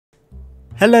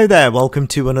Hello there, welcome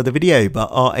to another video by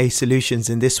RA Solutions.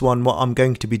 In this one, what I'm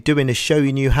going to be doing is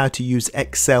showing you how to use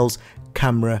Excel's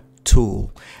camera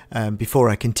tool. Before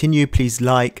I continue, please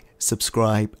like,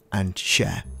 subscribe and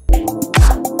share.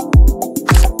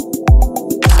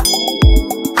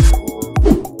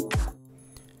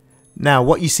 Now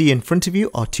what you see in front of you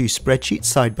are two spreadsheets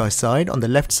side by side. On the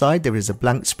left side there is a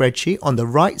blank spreadsheet. On the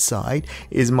right side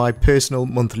is my personal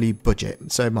monthly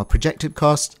budget. So my projected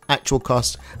cost, actual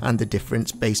cost and the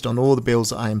difference based on all the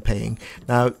bills I am paying.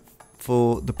 Now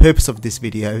for the purpose of this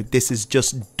video, this is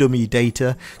just dummy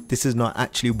data. This is not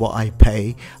actually what I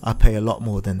pay. I pay a lot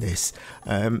more than this.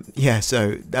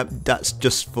 So that's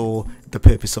just for the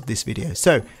purpose of this video.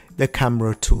 So the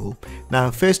camera tool. Now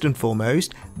first and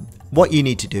foremost, what you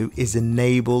need to do is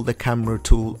enable the camera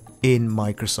tool in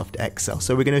Microsoft Excel.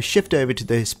 So we're going to shift over to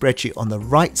the spreadsheet on the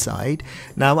right side.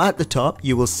 Now at the top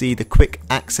you will see the quick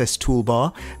access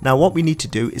toolbar. Now what we need to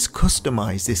do is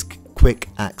customize this quick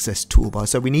access toolbar.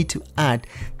 So we need to add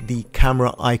the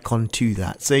camera icon to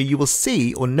that. So you will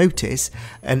see or notice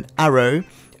an arrow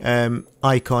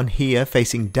icon here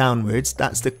facing downwards.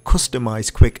 That's the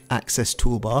customized quick access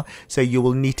toolbar. So you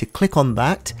will need to click on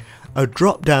that. A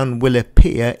drop down will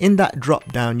appear. In that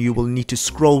drop down you will need to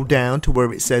scroll down to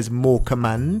where it says more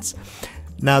commands.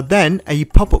 Now then a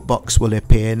pop-up box will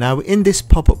appear. Now in this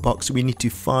pop-up box we need to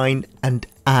find and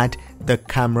add the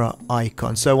camera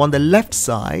icon. So on the left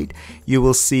side you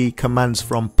will see commands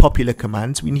from popular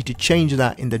commands. We need to change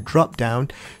that in the drop down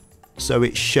so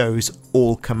it shows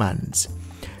all commands.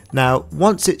 Now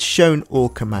once it's shown all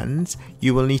commands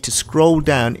you will need to scroll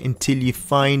down until you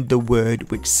find the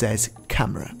word which says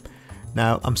camera.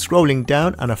 Now I'm scrolling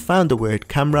down and I found the word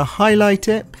camera. Highlight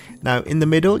it. Now in the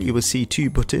middle you will see two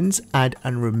buttons, add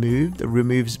and remove. The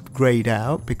remove's grayed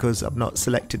out because I've not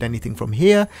selected anything from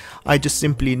here. I just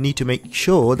simply need to make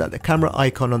sure that the camera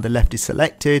icon on the left is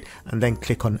selected and then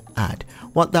click on add.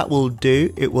 What that will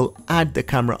do, it will add the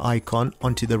camera icon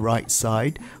onto the right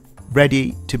side,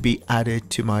 ready to be added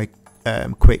to my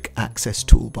quick access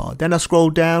toolbar. Then I scroll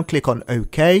down, click on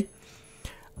OK.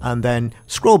 And then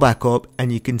scroll back up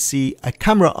and you can see a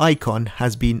camera icon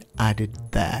has been added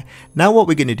there. Now what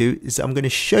we're going to do is I'm going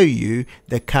to show you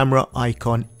the camera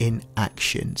icon in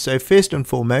action. So first and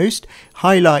foremost,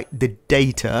 highlight the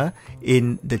data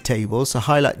in the table. So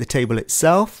highlight the table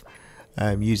itself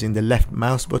using the left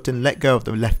mouse button. Let go of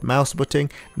the left mouse button.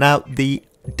 Now the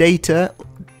data,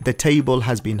 the table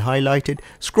has been highlighted.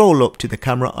 Scroll up to the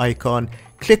camera icon,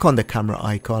 click on the camera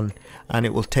icon and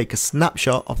it will take a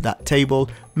snapshot of that table.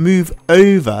 Move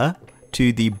over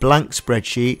to the blank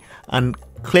spreadsheet and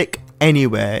click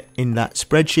anywhere in that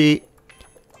spreadsheet.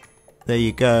 There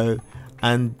you go.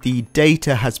 And the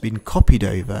data has been copied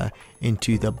over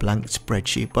into the blank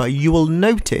spreadsheet. But you will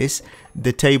notice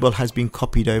the table has been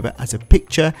copied over as a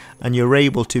picture and you're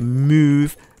able to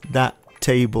move that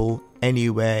table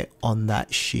anywhere on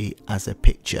that sheet as a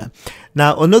picture.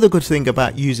 Now another good thing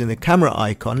about using the camera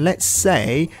icon, let's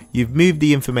say you've moved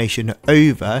the information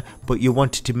over but you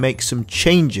wanted to make some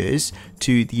changes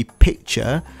to the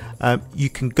picture, you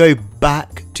can go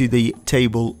back to the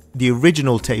table, the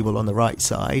original table on the right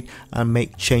side and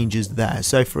make changes there.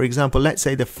 So for example, let's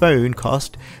say the phone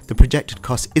cost, the projected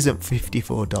cost isn't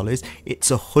 $54,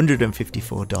 it's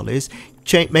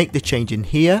 $154. Make the change in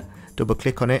here. Double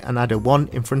click on it and add a 1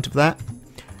 in front of that.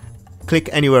 Click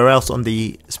anywhere else on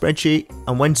the spreadsheet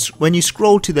and when you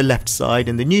scroll to the left side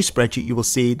in the new spreadsheet you will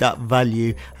see that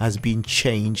value has been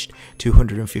changed to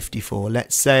 154.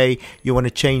 Let's say you want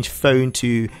to change phone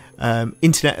to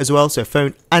internet as well, so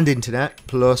phone and internet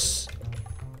plus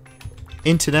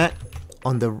internet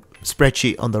on the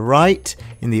spreadsheet on the right.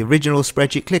 In the original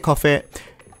spreadsheet, click off it,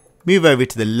 move over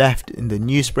to the left. In the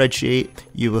new spreadsheet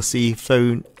you will see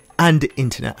phone and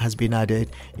internet has been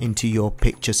added into your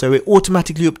picture. So it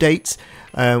automatically updates.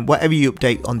 Whatever you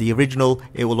update on the original,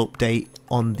 it will update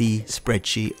on the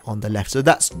spreadsheet on the left. So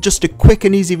that's just a quick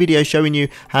and easy video showing you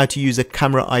how to use a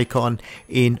camera icon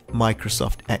in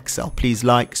Microsoft Excel. Please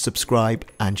like, subscribe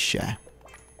and share.